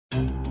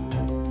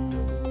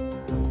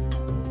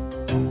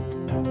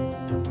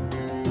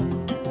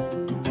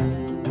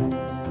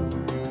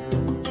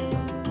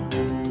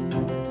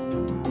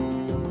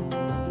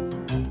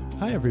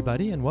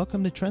everybody, and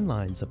welcome to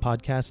Trendlines, a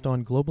podcast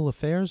on global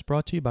affairs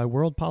brought to you by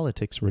World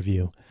Politics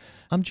Review.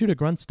 I'm Judah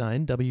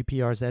Grunstein,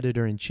 WPR's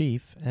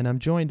editor-in-chief, and I'm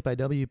joined by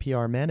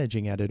WPR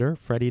managing editor,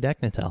 Freddy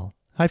Deknatel.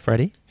 Hi,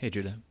 Freddy. Hey,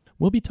 Judah.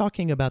 We'll be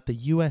talking about the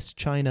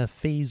U.S.-China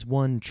Phase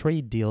 1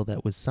 trade deal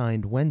that was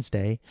signed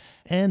Wednesday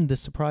and the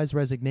surprise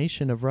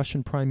resignation of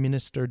Russian Prime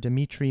Minister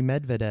Dmitry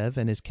Medvedev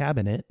and his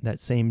cabinet that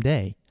same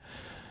day.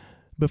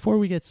 Before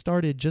we get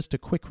started, just a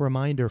quick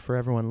reminder for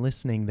everyone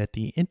listening that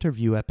the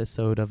interview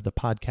episode of the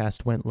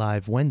podcast went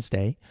live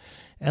Wednesday.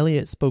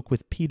 Elliot spoke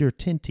with Peter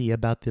Tinty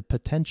about the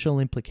potential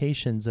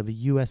implications of a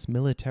U.S.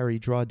 military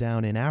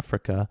drawdown in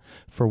Africa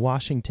for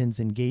Washington's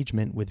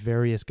engagement with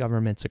various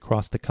governments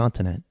across the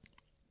continent.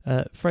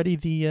 Freddie,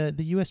 the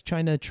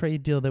U.S.-China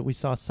trade deal that we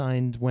saw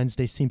signed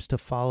Wednesday seems to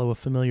follow a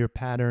familiar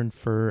pattern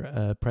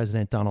for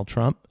President Donald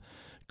Trump.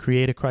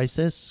 Create a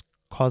crisis,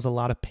 cause a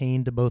lot of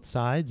pain to both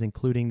sides,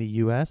 including the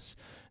U.S.,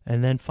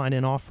 and then find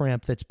an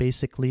off-ramp that's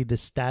basically the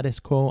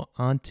status quo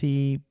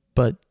ante,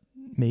 but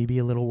maybe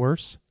a little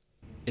worse.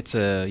 It's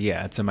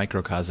a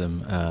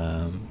microcosm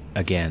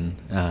again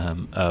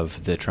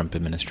of the Trump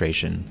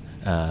administration,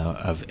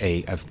 of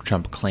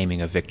Trump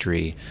claiming a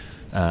victory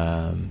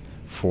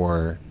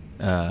for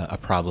a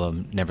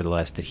problem,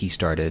 nevertheless, that he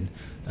started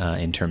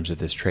in terms of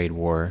this trade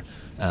war,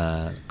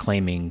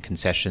 claiming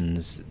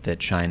concessions that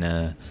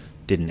China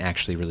didn't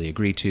actually really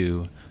agree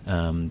to.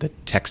 The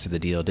text of the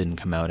deal didn't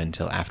come out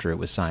until after it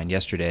was signed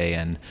yesterday,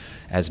 and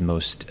as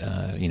most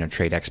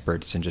trade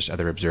experts and just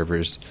other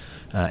observers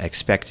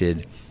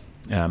expected,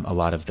 a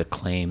lot of the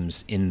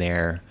claims in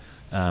there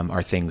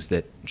are things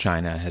that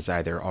China has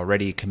either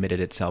already committed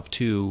itself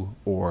to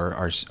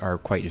or are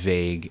quite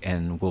vague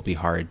and will be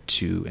hard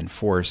to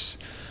enforce.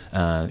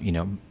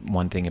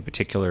 One thing in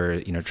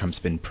particular, Trump's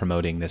been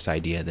promoting this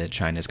idea that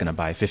China is going to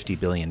buy $50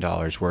 billion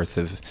worth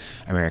of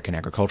American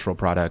agricultural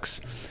products.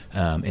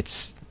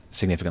 It's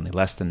significantly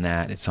less than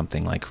that. It's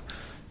something like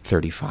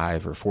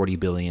 35 or 40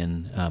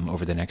 billion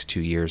over the next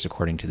 2 years,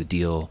 according to the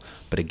deal.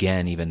 But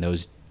again, even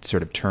those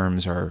sort of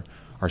terms are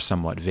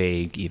somewhat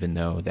vague, even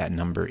though that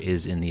number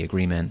is in the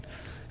agreement.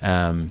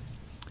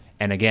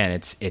 And again,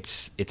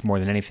 it's more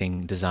than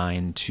anything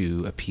designed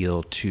to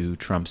appeal to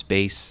Trump's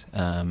base,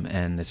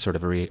 and it's sort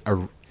of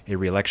a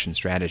re-election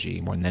strategy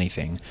more than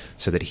anything,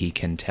 so that he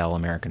can tell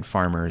American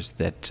farmers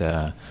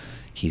that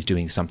he's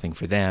doing something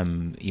for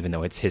them, even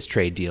though it's his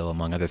trade deal,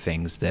 among other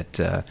things,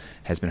 that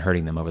has been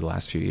hurting them over the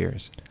last few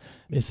years.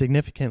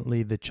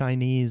 Significantly, the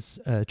Chinese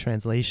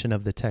translation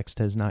of the text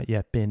has not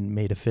yet been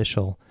made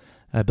official,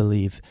 I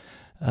believe.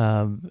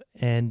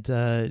 And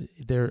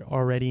they're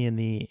already in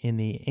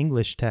the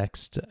English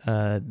text.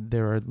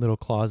 There are little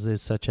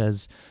clauses such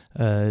as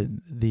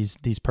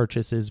these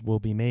purchases will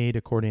be made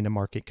according to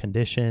market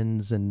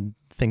conditions and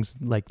things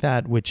like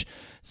that, which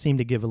seem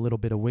to give a little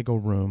bit of wiggle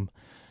room.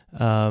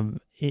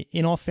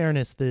 In all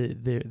fairness,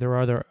 there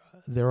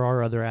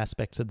are other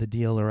aspects of the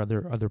deal or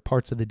other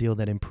parts of the deal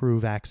that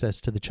improve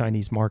access to the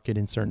Chinese market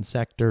in certain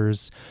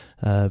sectors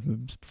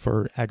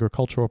for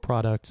agricultural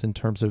products in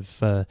terms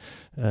of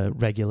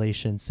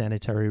regulations,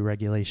 sanitary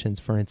regulations,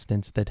 for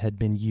instance, that had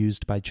been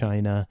used by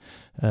China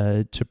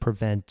to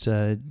prevent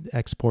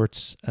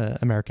exports,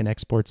 American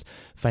exports,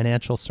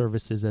 financial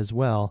services as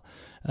well.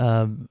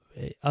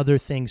 Other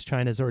things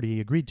China's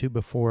already agreed to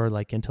before,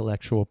 like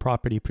intellectual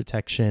property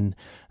protection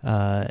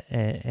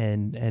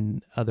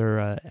and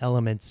other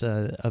elements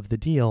of the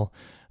deal.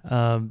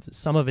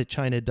 Some of it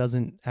China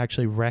doesn't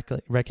actually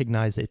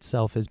recognize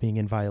itself as being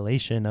in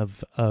violation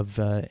of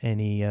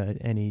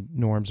any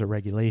norms or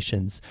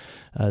regulations.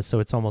 So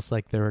it's almost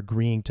like they're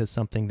agreeing to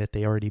something that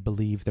they already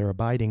believe they're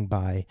abiding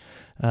by.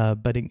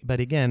 But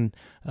again,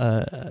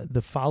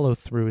 the follow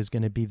through is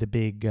going to be the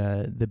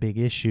big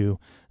issue.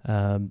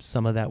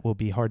 Some of that will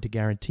be hard to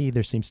guarantee.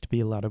 There seems to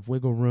be a lot of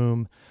wiggle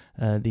room.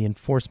 The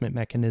enforcement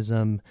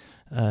mechanism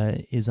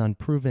is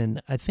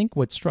unproven. I think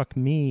what struck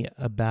me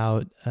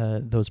about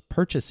those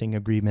purchasing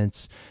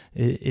agreements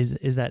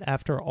is that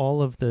after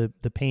all of the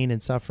pain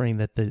and suffering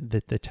that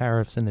the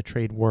tariffs and the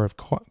trade war have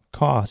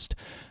cost,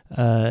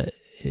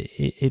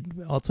 it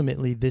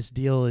ultimately this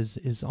deal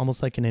is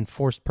almost like an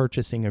enforced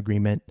purchasing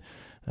agreement.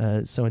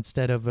 So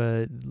instead of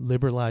a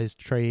liberalized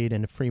trade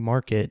and a free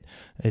market,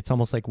 it's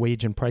almost like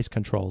wage and price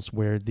controls,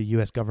 where the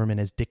U.S. government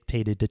has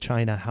dictated to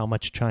China how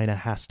much China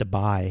has to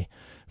buy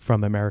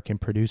from American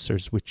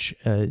producers, which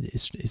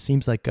it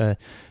seems like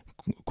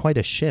quite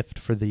a shift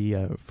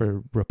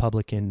for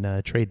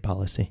Republican trade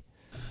policy.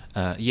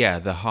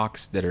 The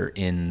hawks that are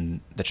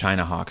the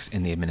China hawks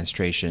in the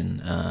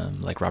administration,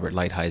 like Robert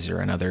Lighthizer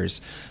and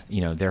others,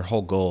 their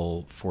whole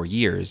goal for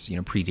years,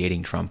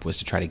 predating Trump, was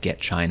to try to get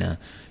China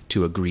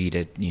to agree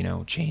to,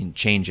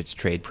 change its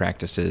trade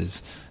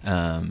practices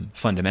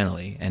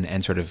fundamentally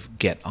and sort of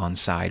get on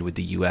side with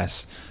the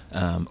U.S.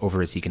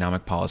 Over its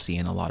economic policy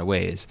in a lot of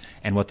ways.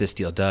 And what this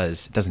deal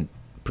does, it doesn't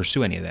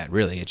pursue any of that,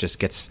 really. It just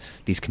gets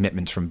these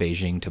commitments from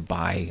Beijing to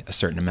buy a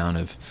certain amount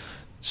of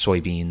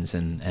soybeans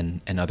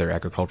and other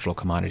agricultural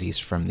commodities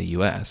from the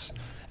U.S.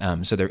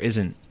 So there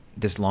isn't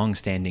this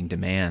long-standing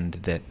demand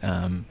that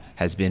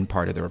has been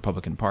part of the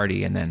Republican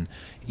Party, and then,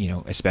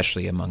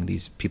 especially among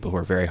these people who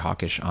are very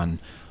hawkish on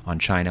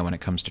China when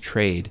it comes to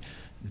trade,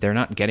 they're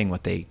not getting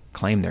what they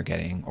claim they're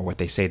getting, or what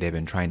they say they've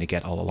been trying to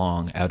get all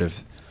along out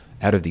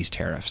of these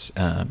tariffs.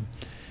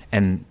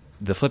 And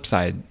the flip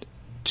side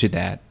to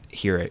that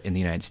here in the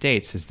United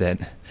States is that,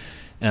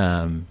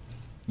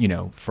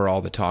 for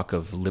all the talk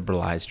of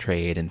liberalized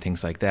trade and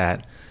things like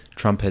that,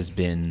 Trump has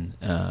been,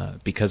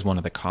 because one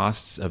of the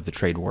costs of the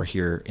trade war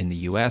here in the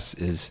U.S.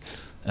 is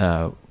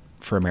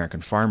for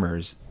American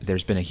farmers,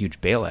 there's been a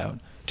huge bailout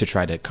to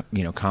try to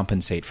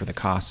compensate for the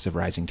costs of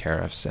rising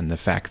tariffs and the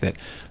fact that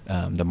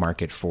the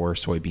market for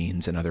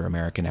soybeans and other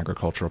American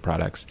agricultural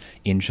products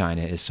in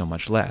China is so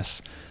much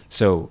less.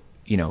 So,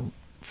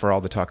 for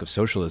all the talk of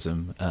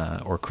socialism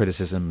or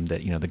criticism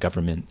that the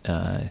government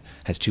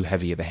has too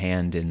heavy of a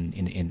hand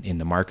in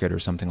the market or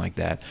something like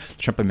that,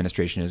 the Trump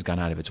administration has gone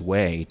out of its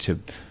way to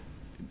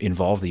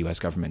involve the U.S.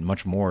 government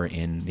much more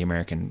in the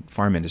American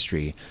farm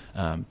industry,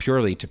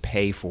 purely to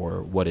pay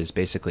for what is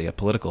basically a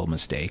political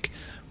mistake,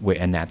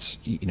 and that's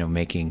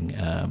making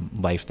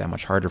life that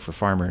much harder for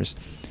farmers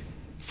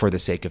for the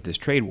sake of this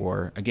trade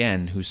war,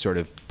 again, whose sort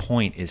of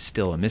point is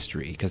still a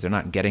mystery because they're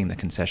not getting the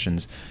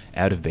concessions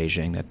out of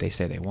Beijing that they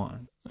say they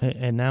want.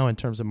 And now, in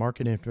terms of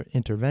market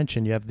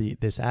intervention, you have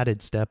this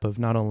added step of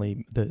not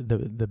only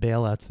the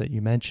bailouts that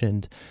you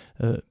mentioned,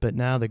 but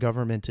now the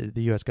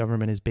U.S.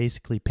 government is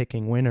basically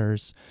picking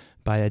winners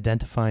by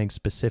identifying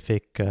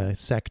specific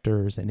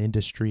sectors and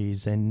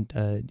industries,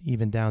 and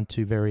even down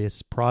to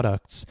various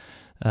products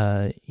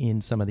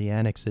in some of the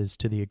annexes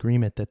to the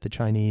agreement that the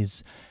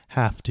Chinese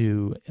have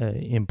to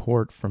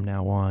import from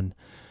now on.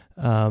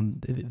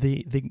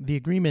 The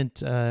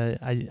agreement,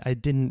 I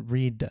didn't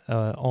read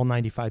all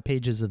 95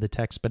 pages of the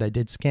text, but I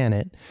did scan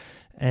it,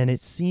 and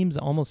it seems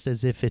almost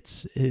as if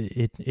it's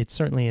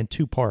certainly in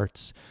two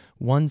parts.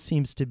 One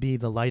seems to be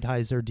the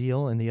Lighthizer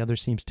deal, and the other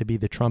seems to be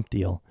the Trump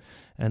deal.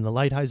 And the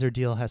Lighthizer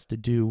deal has to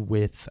do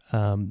with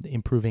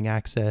improving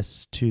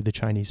access to the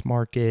Chinese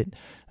market,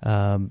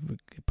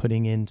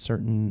 putting in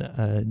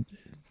certain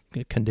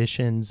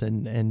conditions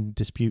and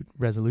dispute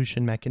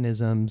resolution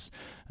mechanisms,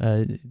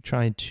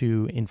 trying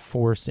to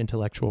enforce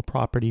intellectual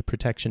property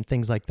protection,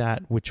 things like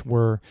that, which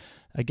were,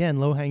 again,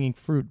 low-hanging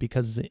fruit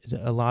because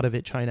a lot of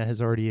it China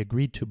has already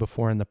agreed to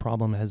before, and the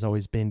problem has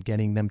always been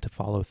getting them to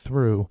follow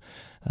through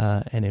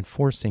and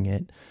enforcing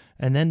it.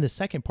 And then the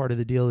second part of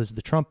the deal is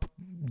the Trump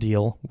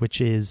deal,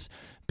 which is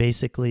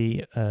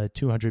basically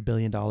 $200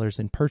 billion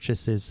in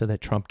purchases so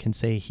that Trump can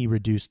say he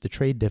reduced the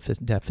trade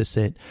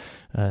deficit,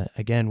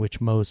 again,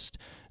 which most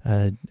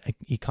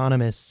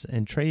economists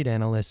and trade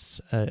analysts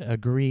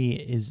agree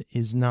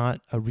is not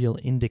a real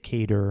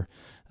indicator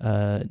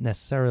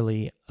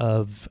necessarily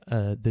of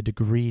the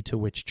degree to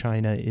which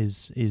China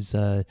is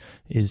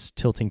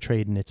tilting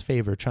trade in its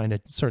favor. China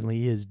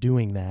certainly is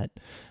doing that,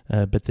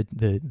 but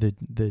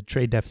the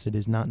trade deficit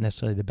is not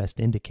necessarily the best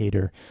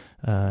indicator,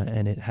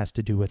 and it has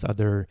to do with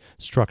other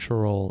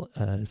structural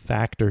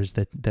factors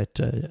that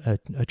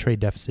a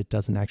trade deficit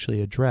doesn't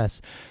actually address.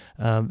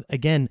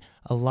 Again,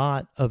 a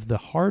lot of the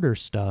harder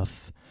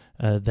stuff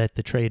that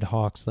the trade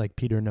hawks like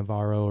Peter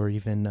Navarro or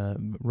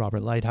even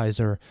Robert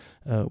Lighthizer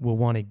will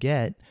want to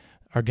get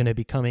are going to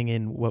be coming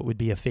in what would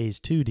be a phase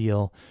 2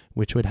 deal,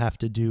 which would have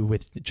to do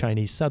with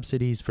Chinese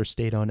subsidies for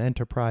state-owned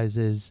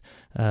enterprises,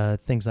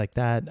 things like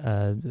that,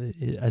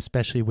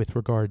 especially with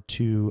regard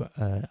to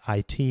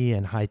IT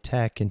and high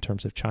tech in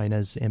terms of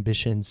China's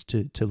ambitions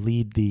to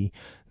lead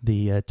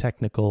the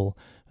technical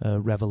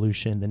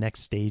revolution, the next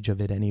stage of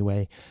it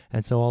anyway.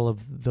 And so all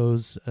of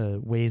those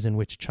ways in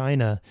which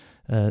China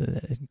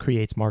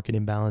creates market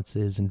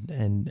imbalances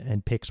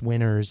and picks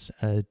winners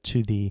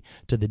to the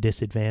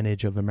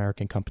disadvantage of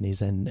American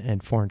companies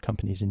and foreign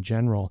companies in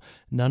general,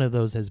 none of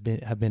those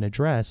have been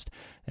addressed.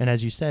 And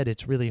as you said,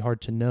 it's really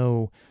hard to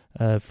know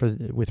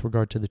with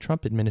regard to the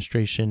Trump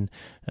administration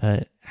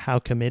how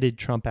committed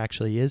Trump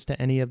actually is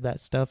to any of that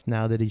stuff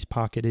now that he's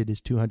pocketed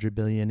his $200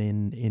 billion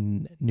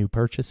in new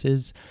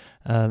purchases,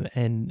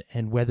 and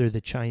whether the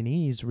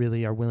Chinese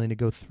really are willing to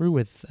go through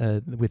with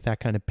that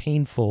kind of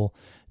painful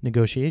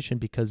negotiation,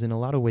 because in a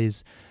lot of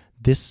ways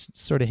this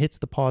sort of hits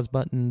the pause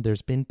button.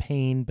 There's been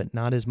pain, but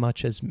not as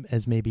much as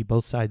maybe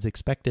both sides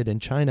expected.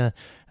 And China,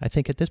 I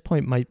think at this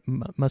point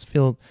must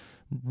feel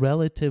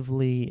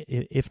relatively,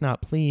 if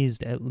not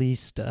pleased, at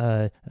least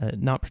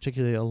not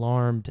particularly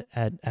alarmed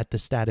at the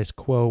status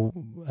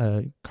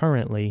quo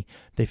currently.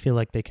 They feel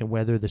like they can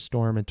weather the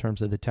storm in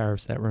terms of the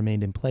tariffs that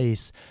remained in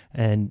place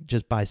and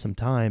just buy some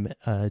time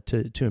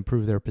to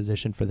improve their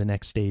position for the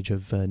next stage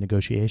of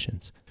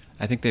negotiations.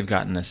 I think they've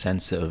gotten a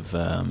sense of,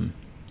 on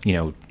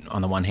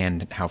the one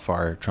hand, how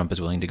far Trump is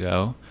willing to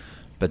go,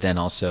 but then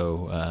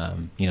also,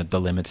 the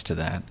limits to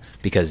that,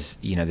 because,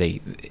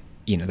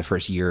 the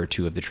first year or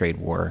two of the trade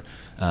war,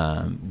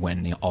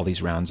 when all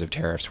these rounds of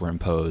tariffs were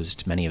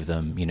imposed, many of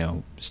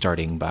them,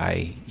 starting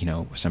by,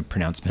 some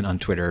pronouncement on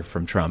Twitter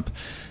from Trump,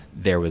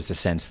 there was a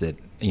sense that,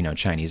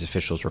 Chinese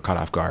officials were caught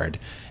off guard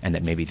and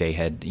that maybe they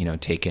had,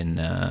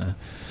 taken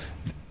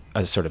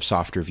a sort of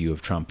softer view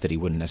of Trump, that he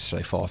wouldn't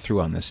necessarily follow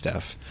through on this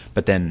stuff.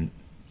 But then,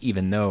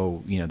 even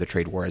though, the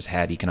trade war has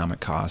had economic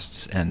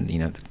costs and,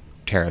 the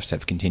tariffs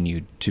have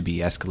continued to be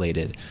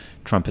escalated,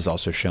 Trump has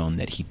also shown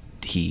that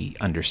he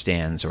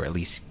understands, or at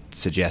least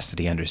suggests that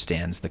he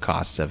understands the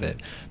costs of it,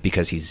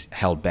 because he's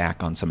held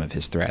back on some of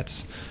his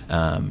threats.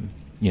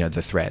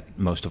 The threat,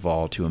 most of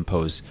all, to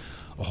impose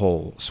a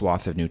whole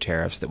swath of new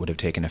tariffs that would have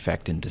taken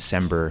effect in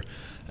December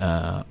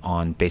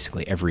on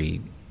basically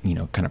every,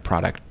 kind of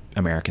product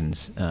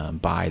Americans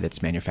buy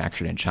that's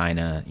manufactured in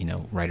China,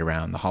 right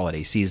around the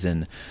holiday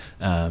season.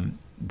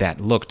 That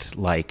looked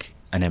like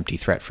an empty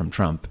threat from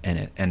Trump, and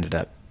it ended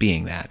up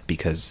being that,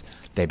 because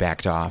they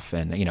backed off.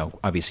 And,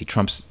 obviously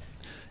Trump's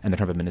and the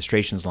Trump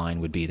administration's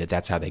line would be that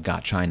that's how they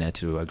got China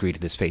to agree to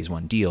this phase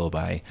one deal,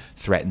 by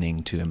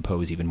threatening to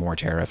impose even more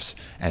tariffs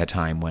at a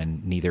time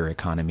when neither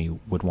economy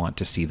would want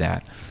to see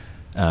that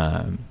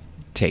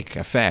take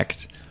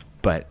effect.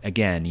 But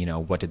again,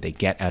 what did they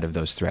get out of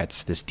those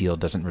threats? This deal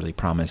doesn't really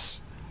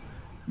promise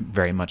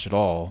very much at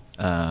all,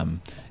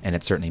 and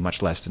it's certainly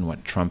much less than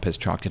what Trump has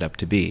chalked it up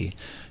to be.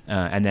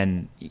 And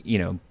then,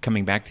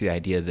 coming back to the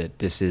idea that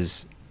this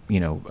is,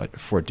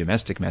 for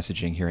domestic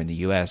messaging here in the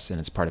U.S., and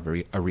it's part of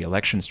a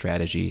re-election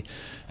strategy,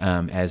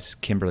 as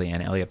Kimberly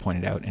Ann Elliott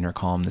pointed out in her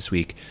column this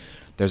week,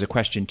 there's a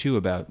question, too,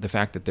 about the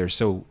fact that there's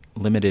so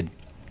limited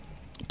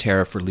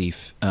tariff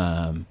relief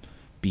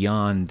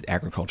beyond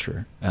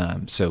agriculture.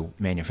 So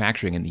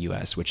manufacturing in the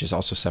U.S., which has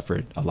also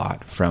suffered a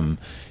lot from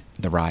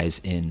the rise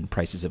in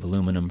prices of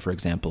aluminum, for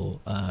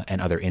example, and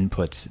other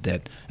inputs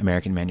that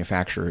American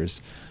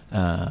manufacturers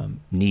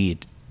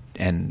need.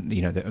 And,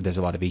 there's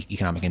a lot of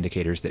economic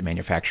indicators that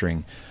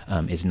manufacturing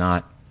is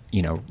not,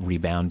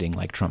 rebounding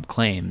like Trump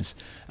claims.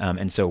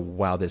 And so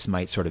while this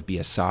might sort of be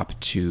a sop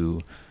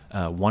to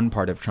one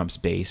part of Trump's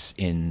base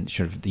in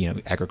sort of the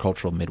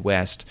agricultural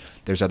Midwest,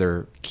 there's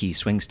other key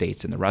swing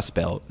states in the Rust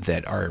Belt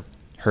that are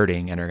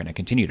hurting and are going to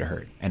continue to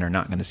hurt and are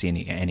not going to see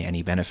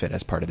any benefit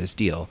as part of this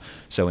deal.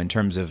 So in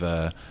terms of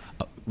a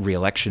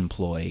re-election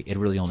ploy, it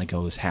really only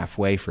goes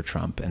halfway for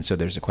Trump. And so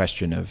there's a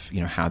question of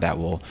how that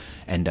will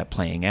end up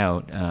playing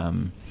out,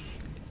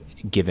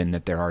 given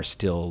that there are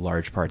still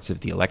large parts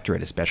of the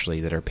electorate,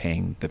 especially, that are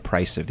paying the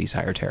price of these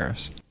higher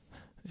tariffs.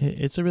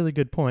 It's a really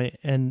good point.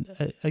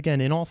 And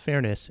again, in all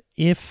fairness,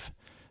 if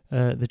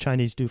the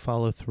Chinese do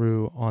follow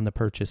through on the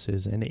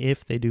purchases, and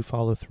if they do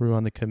follow through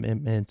on the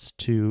commitments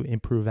to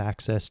improve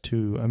access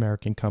to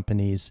American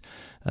companies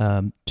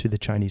to the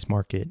Chinese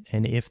market,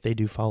 and if they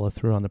do follow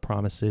through on the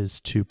promises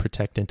to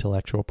protect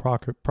intellectual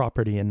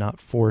property and not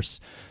force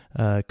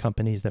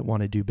companies that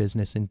want to do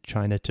business in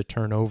China to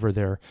turn over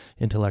their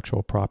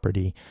intellectual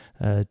property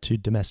to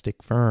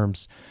domestic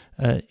firms,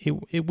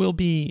 it will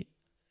be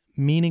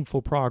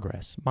meaningful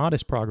progress,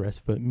 modest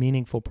progress, but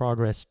meaningful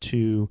progress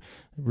to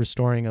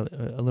restoring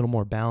a little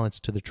more balance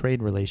to the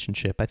trade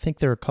relationship. I think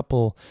there are a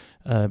couple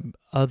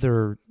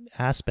other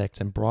aspects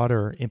and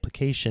broader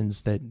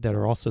implications that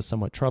are also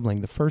somewhat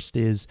troubling. The first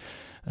is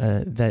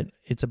that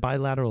it's a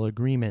bilateral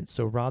agreement.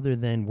 So rather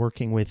than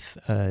working with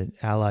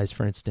allies,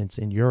 for instance,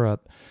 in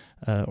Europe,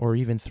 or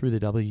even through the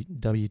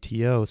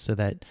WTO, so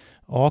that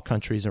all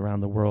countries around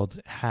the world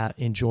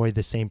enjoy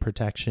the same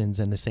protections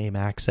and the same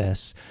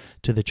access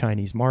to the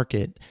Chinese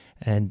market,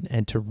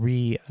 and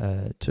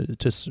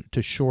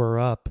to shore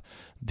up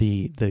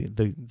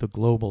the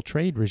global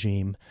trade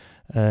regime,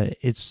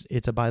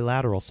 it's a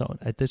bilateral. So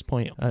at this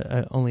point,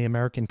 only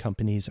American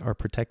companies are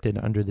protected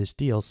under this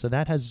deal. So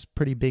that has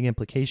pretty big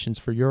implications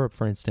for Europe,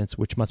 for instance,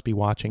 which must be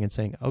watching and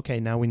saying, okay,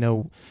 now we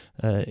know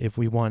if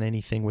we want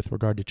anything with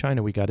regard to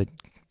China, we got to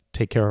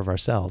take care of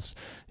ourselves.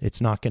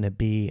 It's not going to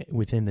be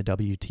within the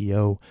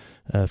WTO,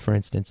 for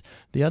instance.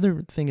 The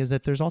other thing is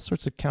that there's all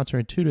sorts of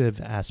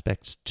counterintuitive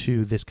aspects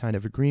to this kind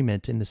of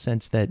agreement, in the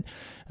sense that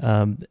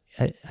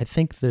I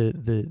think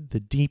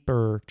the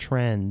deeper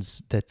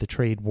trends that the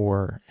trade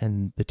war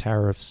and the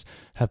tariffs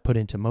have put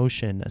into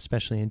motion,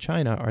 especially in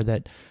China, are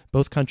that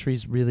both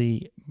countries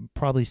really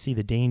probably see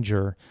the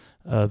danger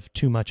of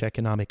too much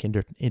economic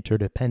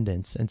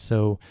interdependence. And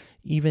so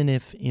even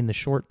if in the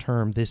short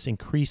term this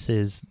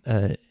increases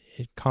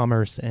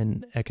commerce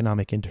and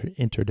economic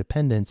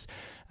interdependence,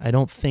 I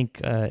don't think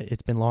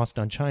it's been lost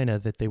on China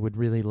that they would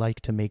really like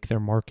to make their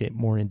market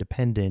more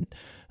independent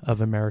of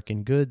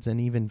American goods,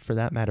 and even for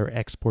that matter,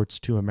 exports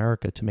to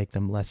America, to make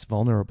them less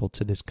vulnerable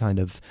to this kind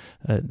of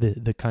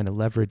the kind of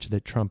leverage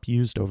that Trump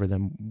used over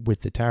them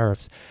with the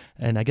tariffs.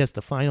 And I guess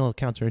the final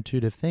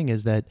counterintuitive thing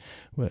is that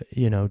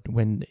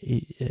when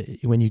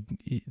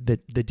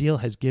the deal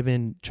has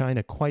given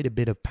China quite a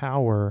bit of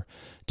power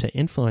to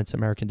influence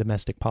American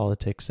domestic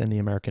politics and the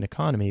American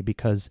economy,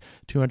 because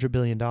 $200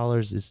 billion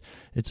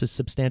it's a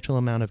substantial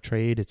amount of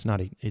trade. It's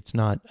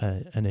not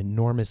an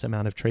enormous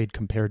amount of trade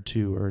compared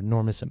to, or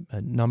enormous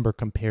number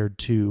compared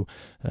to,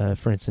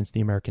 for instance,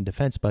 the American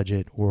defense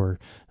budget or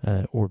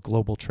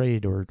global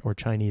trade or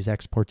Chinese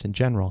exports in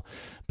general.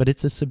 But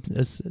it's a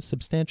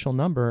substantial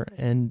number,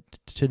 and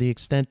to the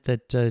extent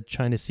that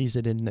China sees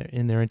it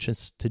in their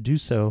interest to do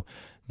so,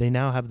 they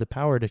now have the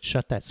power to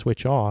shut that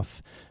switch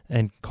off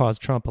and cause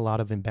Trump a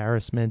lot of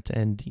embarrassment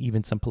and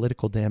even some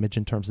political damage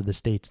in terms of the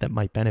states that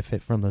might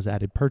benefit from those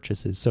added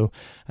purchases. So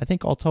I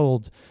think all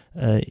told,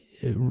 the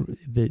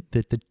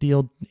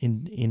deal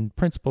in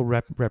principle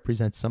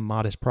represents some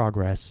modest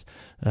progress,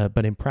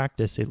 but in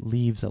practice it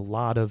leaves a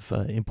lot of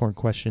important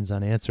questions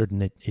unanswered,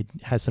 and it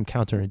has some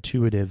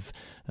counterintuitive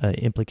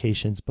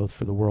implications both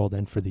for the world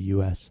and for the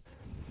U.S.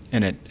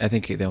 And I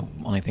think the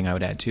only thing I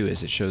would add, too,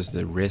 is it shows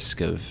the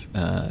risk of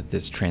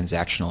this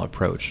transactional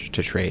approach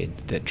to trade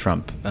that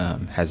Trump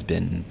has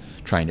been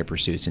trying to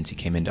pursue since he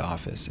came into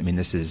office. I mean,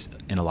 this is,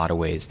 in a lot of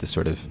ways, the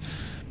sort of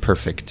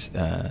perfect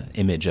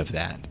image of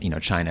that.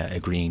 China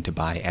agreeing to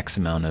buy X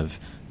amount of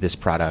this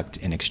product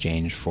in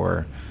exchange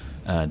for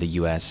the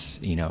U.S.,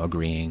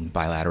 agreeing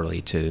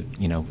bilaterally to,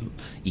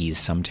 ease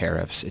some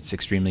tariffs. It's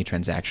extremely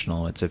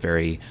transactional. It's a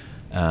very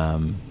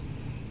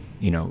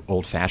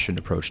old-fashioned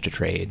approach to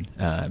trade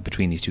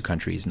between these two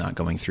countries, not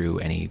going through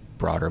any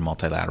broader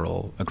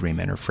multilateral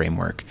agreement or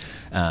framework.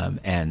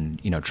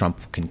 And Trump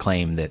can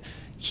claim that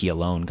he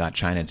alone got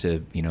China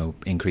to,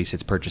 increase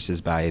its purchases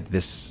by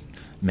this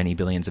many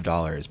billions of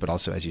dollars. But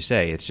also, as you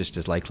say, it's just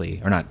as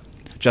likely, or not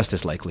just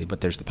as likely,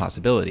 but there's the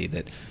possibility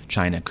that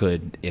China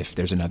could, if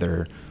there's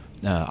another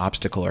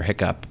obstacle or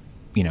hiccup,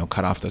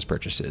 cut off those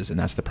purchases. And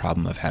that's the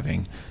problem of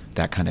having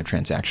that kind of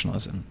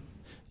transactionalism.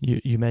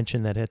 You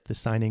mentioned that at the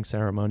signing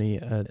ceremony,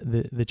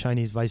 the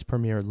Chinese Vice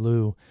Premier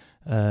Liu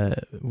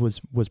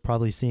was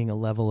probably seeing a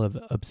level of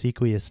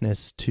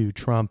obsequiousness to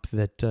Trump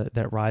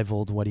that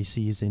rivaled what he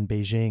sees in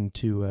Beijing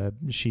to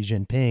Xi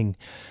Jinping.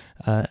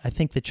 I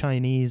think the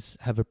Chinese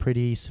have a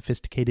pretty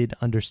sophisticated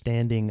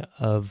understanding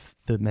of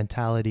the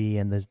mentality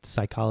and the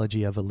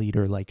psychology of a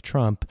leader like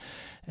Trump,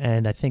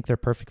 and I think they're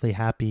perfectly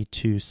happy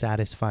to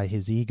satisfy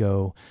his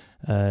ego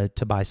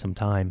to buy some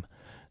time.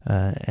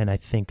 And I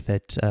think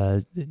that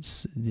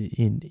it's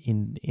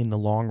in the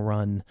long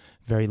run,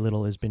 very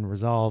little has been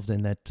resolved,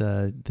 and that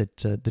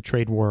the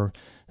trade war,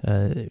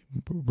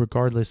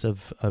 regardless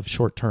of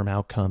short-term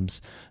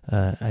outcomes,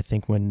 I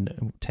think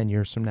when 10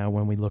 years from now,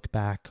 when we look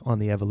back on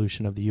the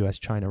evolution of the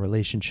U.S.-China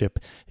relationship,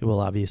 it will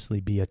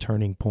obviously be a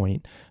turning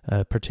point,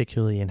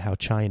 particularly in how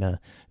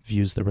China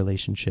views the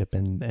relationship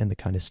and the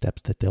kind of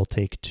steps that they'll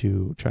take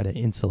to try to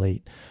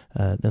insulate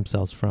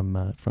themselves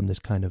from this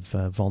kind of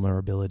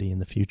vulnerability in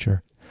the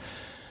future.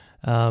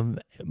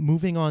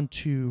 Moving on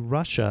to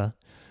Russia,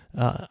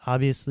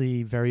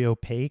 obviously very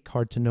opaque,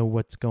 hard to know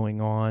what's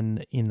going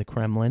on in the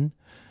Kremlin.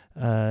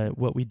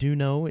 What we do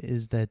know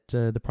is that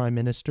the Prime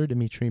Minister,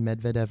 Dmitry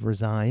Medvedev,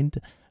 resigned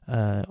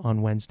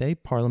on Wednesday.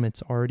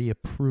 Parliament's already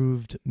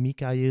approved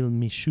Mikhail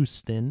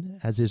Mishustin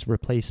as his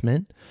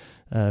replacement.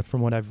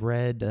 From what I've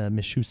read,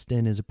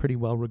 Mishustin is a pretty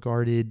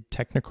well-regarded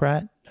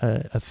technocrat,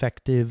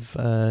 effective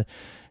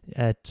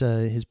at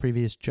his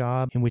previous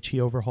job, in which he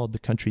overhauled the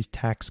country's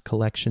tax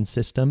collection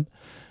system.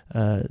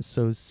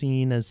 So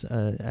seen as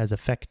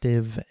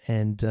effective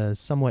and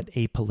somewhat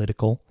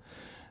apolitical.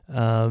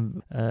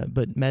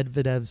 But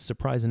Medvedev's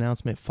surprise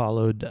announcement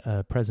followed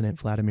President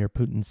Vladimir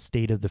Putin's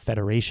State of the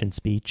Federation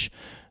speech,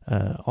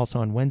 also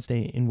on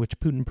Wednesday, in which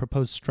Putin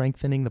proposed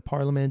strengthening the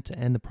parliament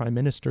and the prime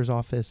minister's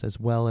office, as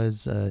well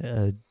as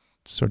a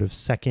sort of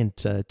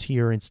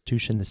second-tier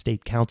institution, the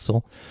state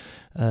council.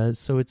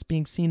 So it's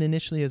being seen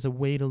initially as a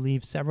way to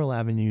leave several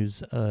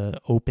avenues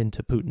open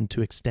to Putin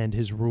to extend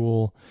his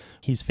rule.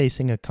 He's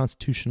facing a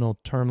constitutional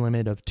term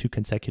limit of 2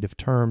 consecutive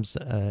terms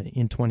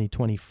in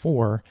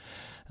 2024.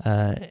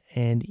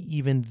 And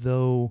even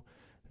though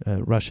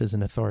Russia's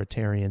an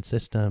authoritarian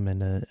system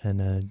and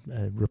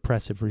a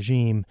repressive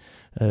regime,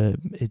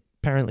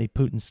 apparently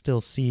Putin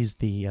still sees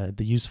the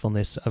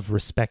usefulness of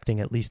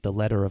respecting at least the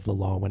letter of the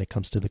law when it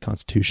comes to the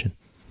Constitution.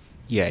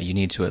 Yeah, you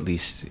need to at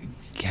least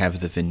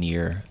have the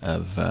veneer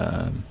of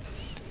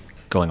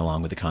going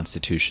along with the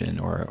Constitution,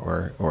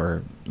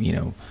 or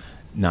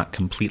not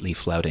completely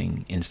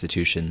flouting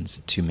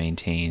institutions to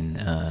maintain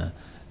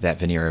that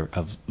veneer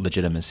of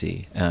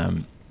legitimacy.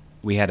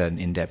 We had an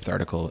in-depth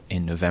article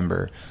in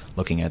November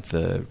looking at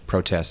the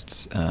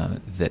protests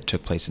that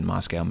took place in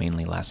Moscow,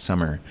 mainly last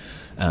summer,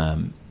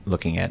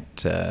 looking at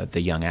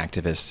the young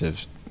activists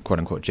of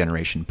quote-unquote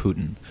Generation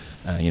Putin,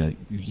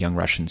 young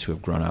Russians who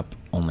have grown up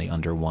only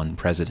under one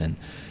president.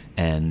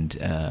 And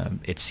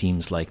it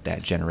seems like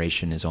that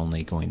generation is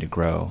only going to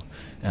grow.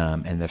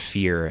 And the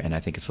fear, and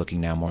I think it's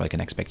looking now more like an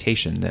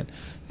expectation, that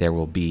there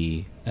will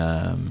be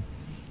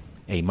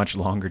a much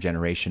longer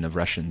generation of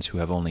Russians who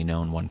have only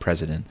known one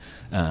president,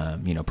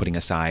 putting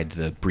aside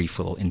the brief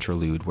little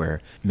interlude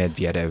where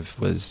Medvedev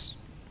was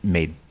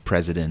made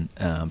president,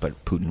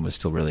 but Putin was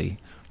still really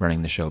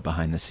running the show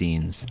behind the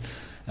scenes.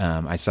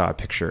 I saw a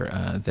picture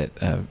that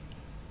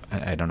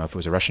I don't know if it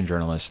was a Russian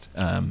journalist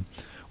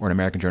or an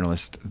American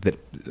journalist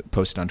that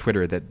posted on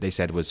Twitter that they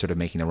said was sort of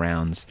making the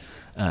rounds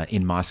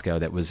in Moscow.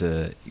 That was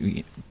a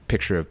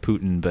picture of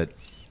Putin, but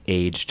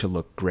aged to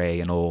look gray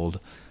and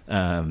old.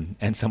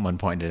 And someone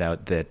pointed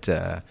out that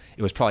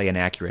it was probably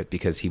inaccurate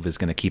because he was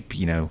going to keep,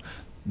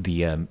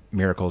 the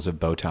miracles of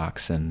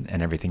Botox and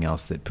everything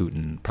else that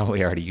Putin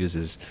probably already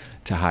uses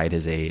to hide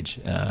his age.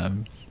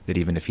 that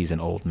even if he's an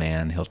old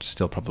man, he'll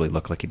still probably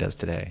look like he does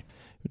today.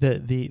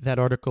 That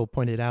article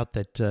pointed out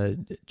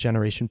that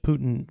Generation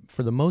Putin,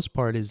 for the most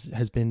part,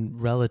 has been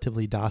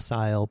relatively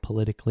docile,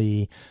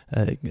 politically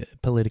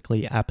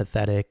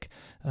apathetic,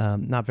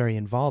 not very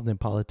involved in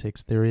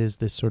politics. There is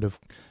this sort of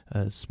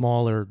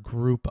smaller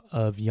group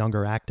of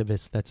younger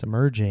activists that's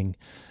emerging.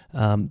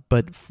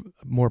 But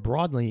more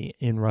broadly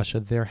in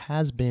Russia, there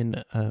has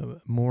been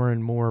more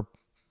and more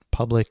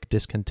public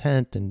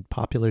discontent and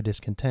popular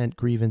discontent,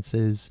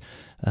 grievances,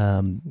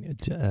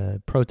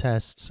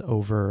 protests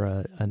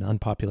over an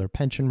unpopular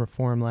pension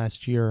reform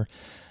last year.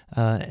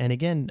 And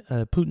again,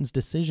 Putin's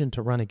decision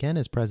to run again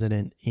as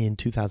president in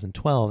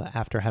 2012,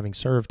 after having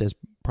served as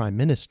prime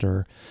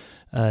minister,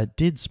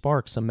 did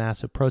spark some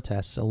massive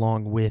protests,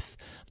 along with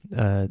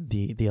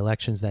the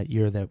elections that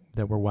year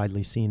that were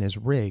widely seen as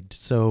rigged.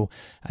 So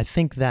I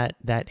think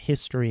that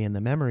history and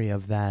the memory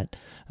of that,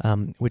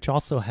 which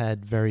also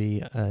had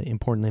very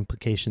important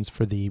implications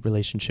for the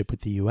relationship with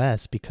the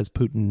U.S., because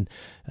Putin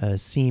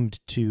seemed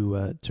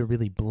to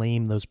really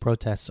blame those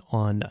protests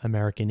on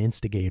American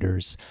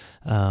instigators,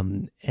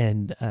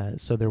 and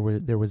so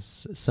there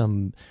was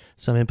some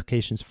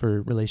implications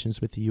for relations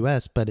with the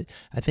U.S. But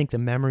I think the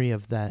memory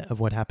of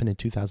what happened in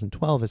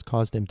 2012 has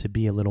caused him to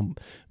be a little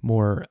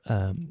more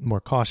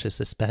cautious,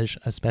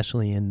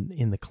 especially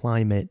in the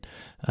climate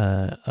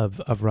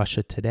of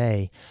Russia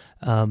today.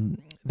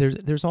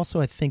 There's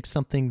also, I think,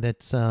 something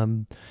that's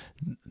under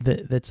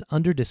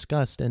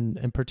discussed,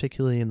 and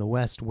particularly in the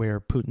West, where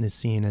Putin is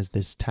seen as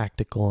this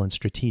tactical and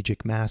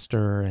strategic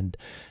master, and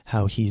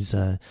how he's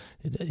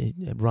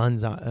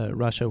runs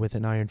Russia with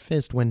an iron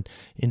fist. When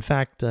in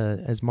fact,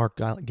 as Mark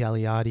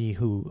Galeotti,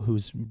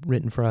 who's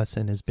written for us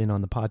and has been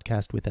on the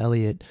podcast with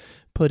Elliot,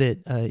 put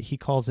it, he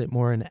calls it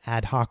more an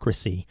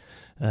adhocracy,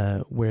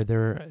 where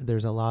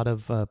there's a lot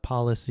of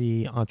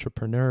policy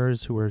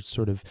entrepreneurs who are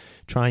sort of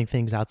trying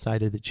things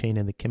outside of the chain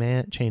of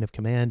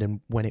command,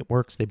 and when it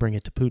works, they bring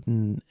it to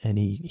Putin, and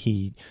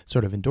he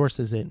sort of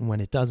endorses it, and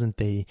when it doesn't,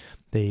 they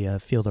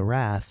feel the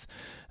wrath.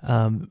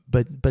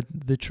 But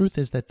the truth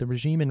is that the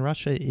regime in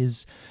Russia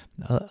is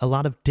a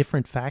lot of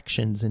different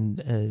factions,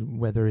 and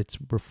whether it's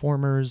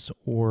reformers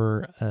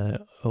or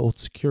old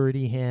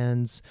security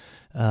hands,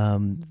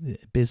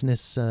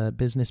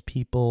 business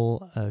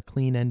people,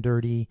 clean and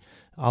dirty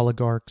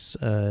oligarchs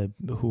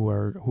who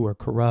are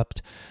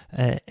corrupt,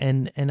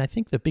 and I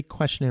think the big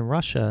question in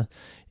Russia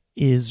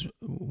is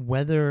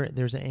whether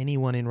there's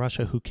anyone in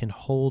Russia who can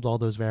hold all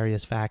those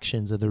various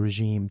factions of the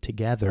regime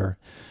together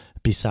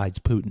besides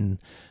Putin.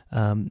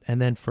 And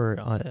then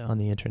on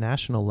the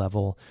international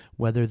level,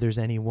 whether there's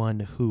anyone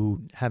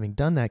who, having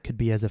done that, could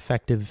be as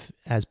effective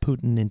as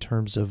Putin in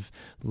terms of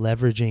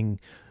leveraging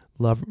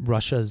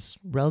Russia's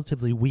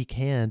relatively weak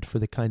hand for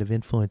the kind of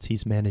influence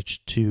he's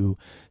managed to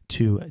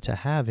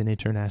have in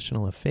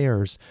international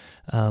affairs.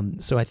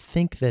 So I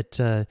think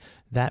that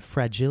that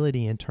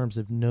fragility in terms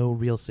of no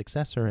real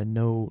successor and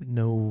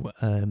no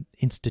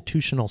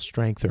institutional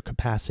strength or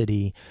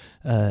capacity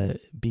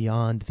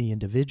beyond the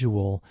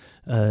individual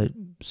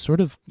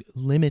sort of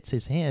limits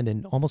his hand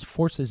and almost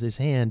forces his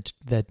hand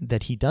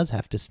that he does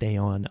have to stay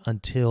on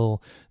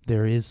until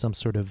there is some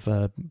sort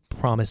of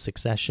promised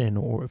succession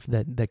or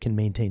that can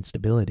maintain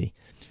stability.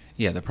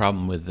 Yeah, the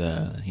problem with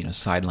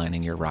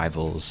sidelining your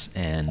rivals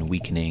and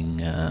weakening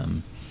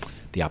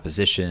the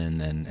opposition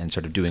and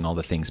sort of doing all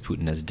the things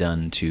Putin has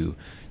done to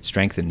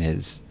strengthen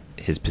his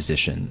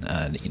position,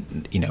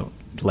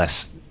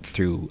 less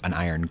through an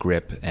iron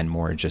grip and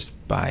more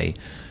just by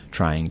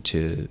trying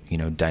to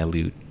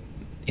dilute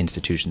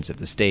institutions of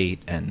the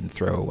state and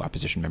throw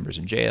opposition members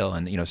in jail.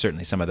 And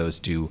certainly some of those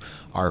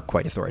are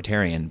quite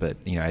authoritarian, but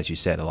as you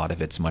said, a lot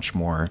of it's much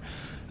more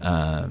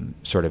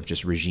sort of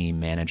just regime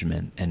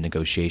management and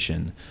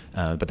negotiation.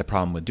 But the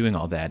problem with doing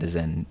all that is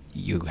then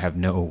you have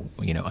no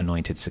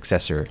anointed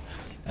successor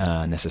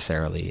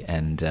necessarily.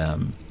 And I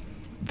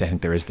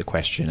think there is the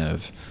question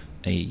of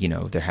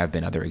there have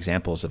been other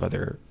examples of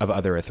other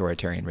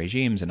authoritarian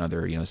regimes and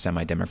other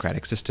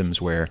semi-democratic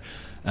systems where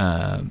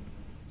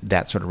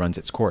that sort of runs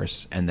its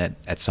course, and that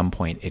at some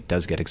point it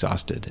does get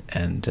exhausted.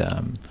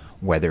 And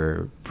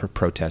whether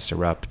protests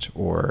erupt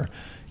or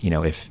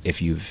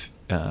if you've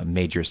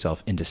made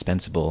yourself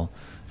indispensable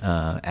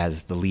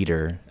as the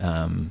leader,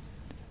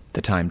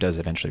 the time does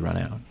eventually run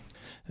out.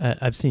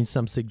 I've seen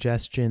some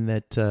suggestion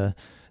that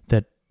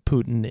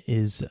Putin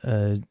is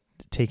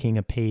taking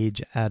a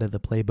page out of the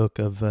playbook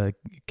of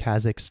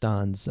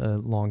Kazakhstan's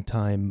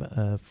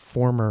longtime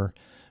former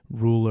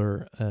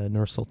ruler,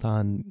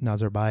 Nursultan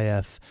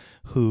Nazarbayev,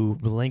 who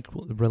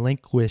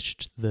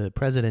relinquished the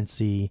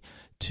presidency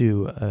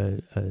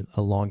to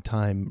a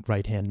longtime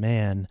right-hand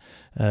man,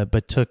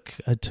 but took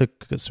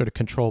sort of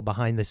control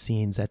behind the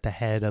scenes at the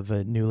head of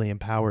a newly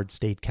empowered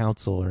state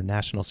council, or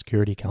National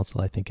Security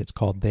Council, I think it's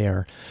called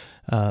there.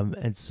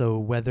 And so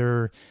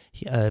whether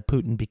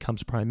Putin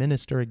becomes prime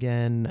minister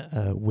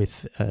again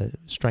with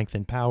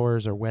strengthened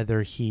powers, or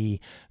whether he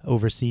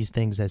oversees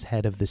things as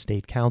head of the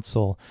state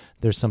council,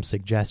 there's some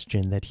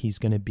suggestion that he's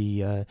going to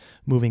be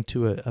moving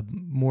to a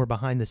more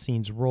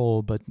behind-the-scenes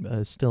role, but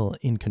still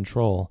in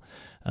control.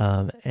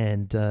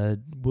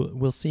 And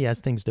we'll see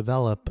as things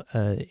develop.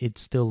 It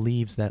still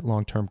leaves that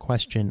long-term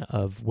question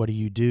of what do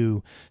you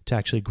do to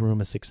actually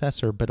groom a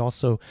successor, but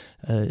also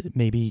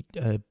maybe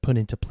put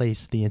into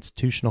place the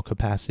institutional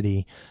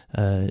capacity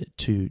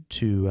to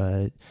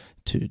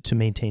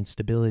maintain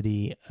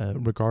stability,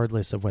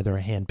 regardless of whether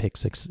a hand-picked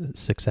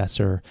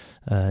successor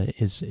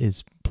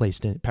is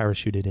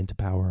parachuted into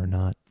power or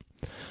not.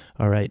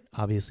 All right,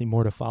 obviously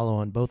more to follow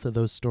on both of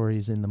those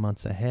stories in the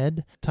months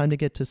ahead. Time to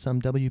get to some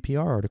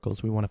WPR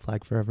articles we want to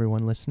flag for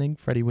everyone listening.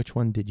 Freddie, which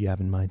one did you have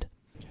in mind?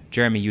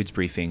 Jeremy Yude's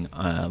briefing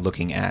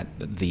looking at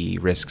the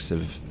risks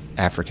of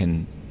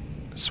African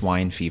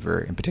swine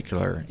fever, in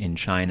particular in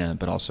China,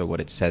 but also what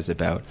it says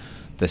about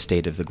the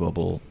state of the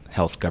global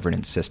health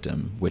governance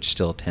system, which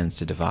still tends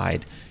to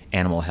divide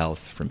animal health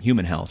from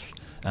human health.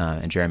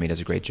 And Jeremy does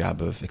a great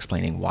job of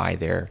explaining why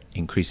they're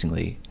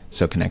increasingly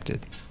so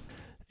connected.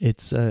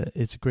 It's a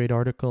great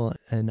article,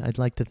 and I'd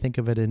like to think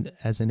of it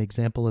as an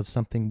example of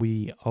something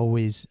we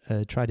always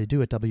try to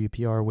do at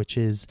WPR, which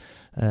is,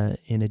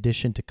 in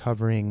addition to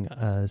covering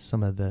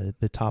some of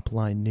the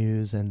top-line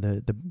news and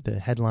the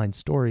headline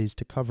stories,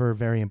 to cover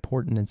very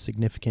important and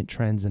significant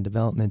trends and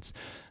developments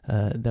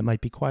that might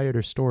be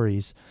quieter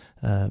stories,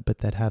 but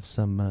that have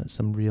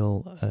some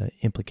real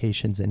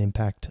implications and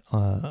impact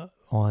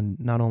on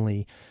not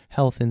only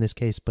health in this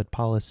case, but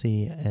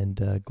policy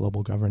and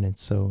global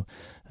governance. So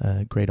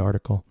great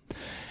article.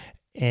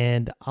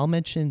 And I'll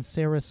mention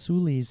Sarah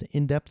Sully's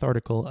in-depth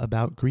article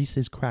about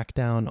Greece's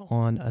crackdown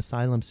on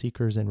asylum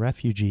seekers and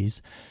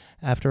refugees.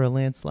 After a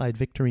landslide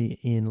victory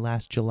in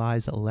last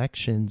July's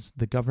elections,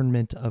 the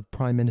government of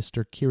Prime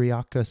Minister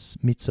Kyriakos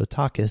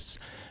Mitsotakis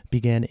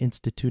began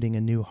instituting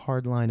a new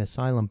hardline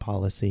asylum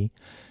policy.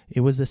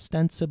 It was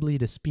ostensibly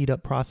to speed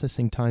up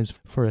processing times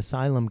for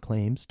asylum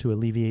claims to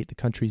alleviate the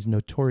country's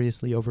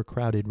notoriously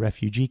overcrowded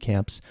refugee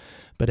camps.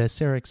 But as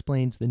Sarah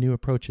explains, the new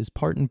approach is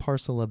part and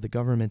parcel of the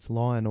government's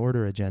law and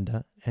order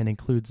agenda and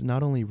includes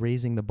not only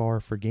raising the bar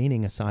for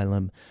gaining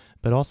asylum,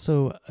 but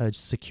also a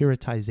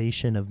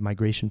securitization of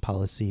migration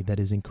policy that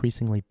is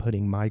increasingly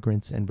putting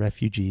migrants and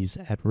refugees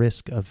at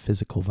risk of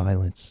physical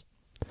violence.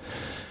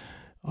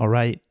 All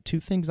right, two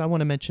things I want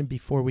to mention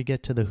before we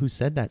get to the Who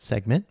Said That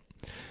segment.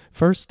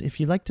 First, if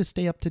you'd like to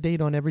stay up to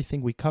date on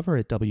everything we cover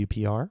at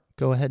WPR,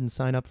 go ahead and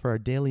sign up for our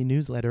daily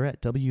newsletter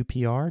at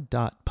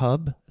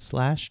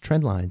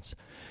wpr.pub/trendlines.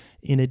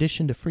 In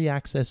addition to free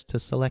access to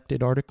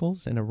selected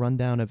articles and a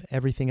rundown of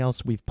everything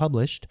else we've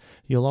published,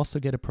 you'll also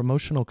get a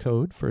promotional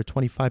code for a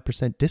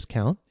 25%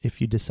 discount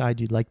if you decide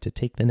you'd like to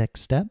take the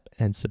next step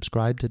and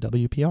subscribe to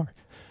WPR.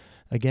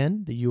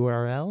 Again, the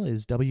URL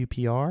is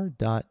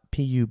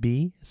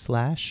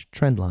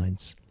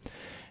wpr.pub/trendlines.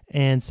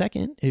 And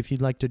second, if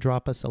you'd like to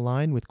drop us a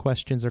line with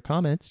questions or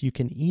comments, you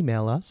can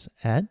email us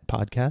at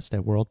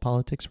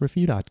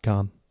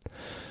podcast@worldpoliticsreview.com.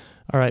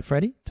 All right,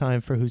 Freddie,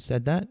 time for Who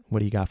Said That? What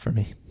do you got for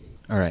me?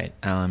 All right,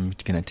 I'm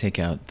going to take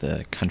out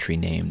the country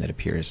name that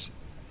appears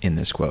in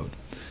this quote.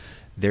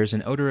 There's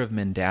an odor of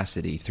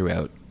mendacity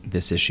throughout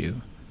this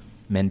issue.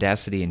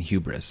 Mendacity and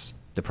hubris.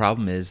 The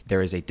problem is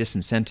there is a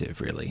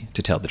disincentive, really,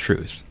 to tell the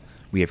truth.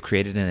 We have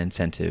created an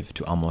incentive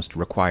to almost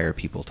require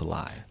people to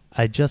lie.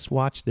 I just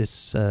watched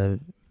this the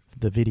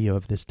video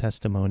of this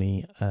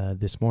testimony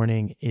this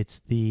morning.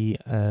 It's the,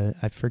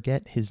 I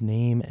forget his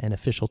name and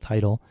official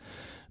title,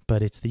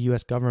 but it's the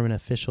U.S. government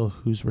official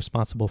who's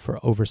responsible for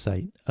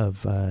oversight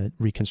of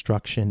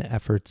reconstruction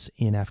efforts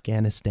in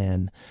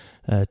Afghanistan,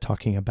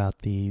 talking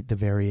about the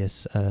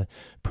various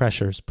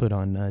pressures put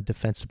on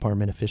Defense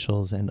Department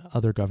officials and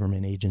other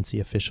government agency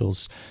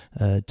officials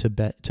to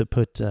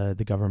put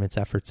the government's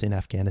efforts in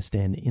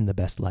Afghanistan in the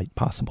best light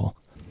possible.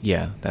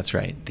 Yeah, that's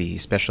right. The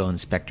Special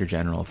Inspector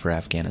General for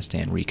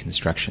Afghanistan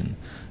Reconstruction,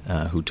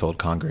 who told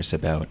Congress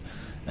about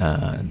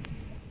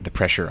the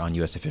pressure on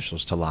U.S.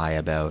 officials to lie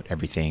about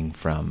everything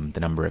from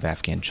the number of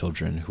Afghan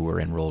children who were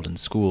enrolled in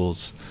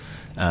schools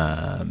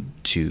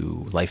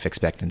to life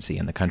expectancy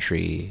in the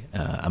country,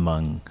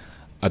 among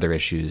other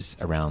issues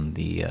around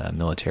the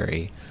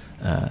military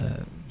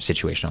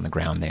situation on the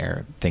ground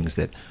there, things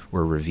that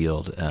were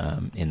revealed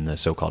in the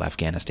so-called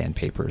Afghanistan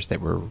papers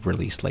that were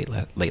released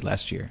late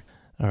last year.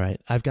 All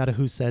right. I've got a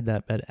Who Said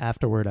That, but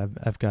afterward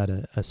I've got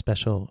a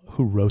special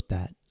Who Wrote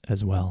That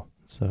as well.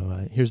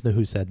 So here's the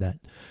Who Said That.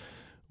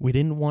 We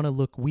didn't want to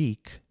look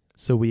weak,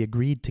 so we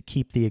agreed to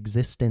keep the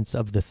existence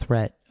of the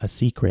threat a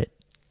secret.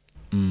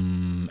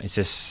 Is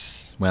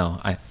this,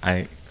 well,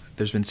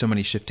 there's been so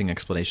many shifting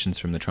explanations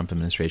from the Trump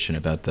administration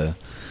about the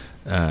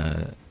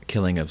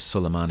killing of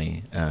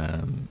Soleimani,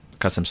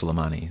 Qasem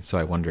Soleimani. So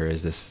I wonder,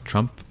 is this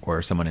Trump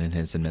or someone in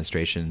his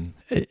administration?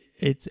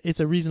 It's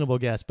a reasonable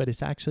guess, but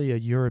it's actually a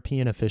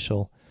European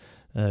official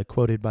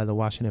quoted by the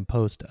Washington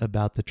Post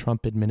about the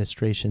Trump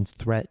administration's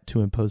threat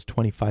to impose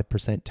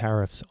 25%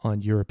 tariffs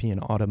on European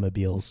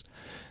automobiles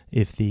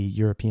if the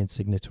European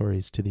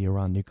signatories to the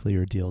Iran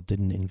nuclear deal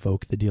didn't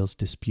invoke the deal's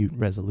dispute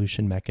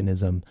resolution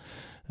mechanism.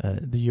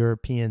 The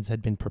Europeans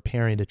had been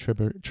preparing to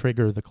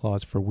trigger the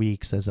clause for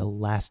weeks as a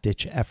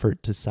last-ditch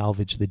effort to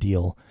salvage the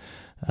deal,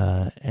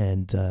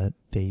 and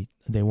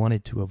they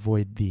wanted to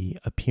avoid the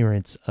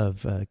appearance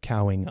of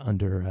cowing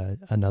under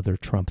another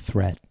Trump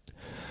threat.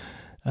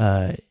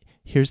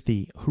 Here's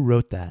who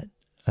wrote that.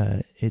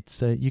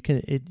 It's you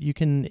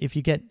can if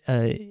you get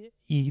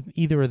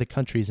either of the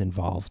countries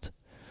involved,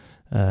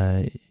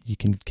 you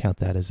can count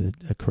that as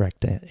a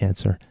correct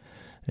answer.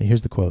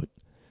 Here's the quote: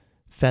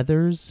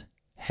 "Feathers,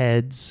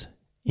 heads,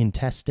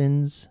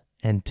 intestines,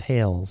 and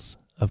tails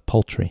of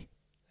poultry."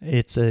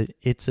 It's a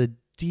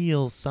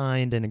deal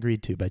signed and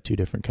agreed to by two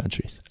different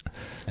countries.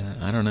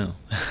 I don't know.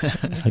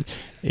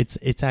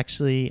 It's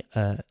actually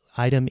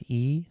item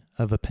E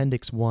of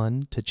Appendix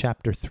 1 to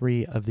Chapter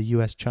 3 of the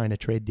U.S.-China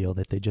trade deal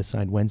that they just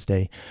signed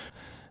Wednesday,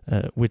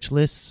 which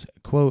lists,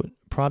 quote,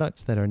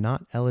 "products that are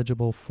not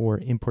eligible for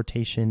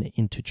importation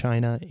into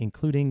China,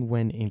 including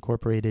when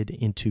incorporated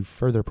into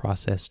further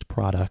processed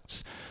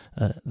products."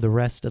 The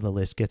rest of the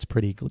list gets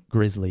pretty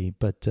grisly,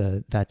 but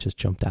that just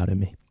jumped out at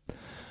me.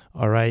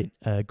 All right.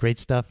 Great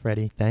stuff,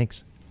 Freddy.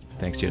 Thanks.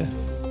 Thanks, Judah.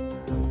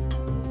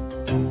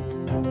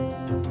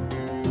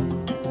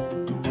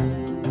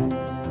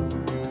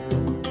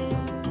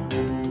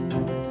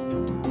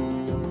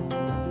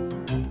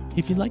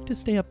 If you'd like to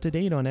stay up to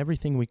date on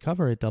everything we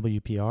cover at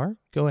WPR,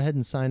 go ahead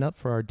and sign up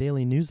for our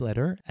daily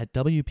newsletter at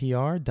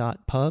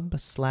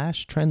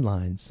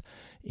wpr.pub/trendlines.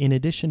 In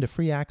addition to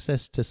free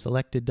access to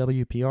selected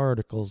WPR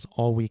articles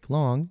all week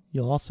long,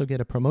 you'll also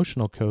get a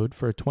promotional code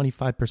for a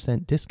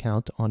 25%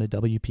 discount on a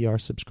WPR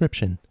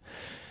subscription.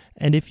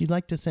 And if you'd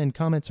like to send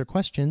comments or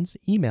questions,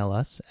 email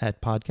us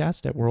at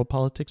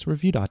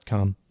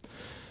podcast@worldpoliticsreview.com.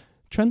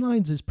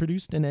 Trendlines is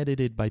produced and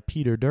edited by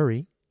Peter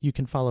Dury. You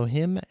can follow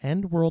him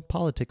and World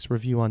Politics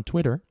Review on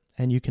Twitter,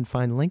 and you can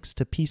find links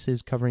to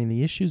pieces covering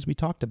the issues we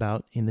talked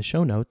about in the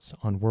show notes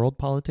on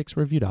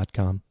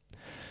worldpoliticsreview.com.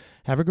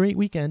 Have a great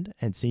weekend,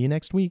 and see you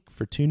next week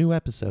for 2 new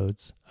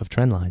episodes of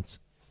Trendlines.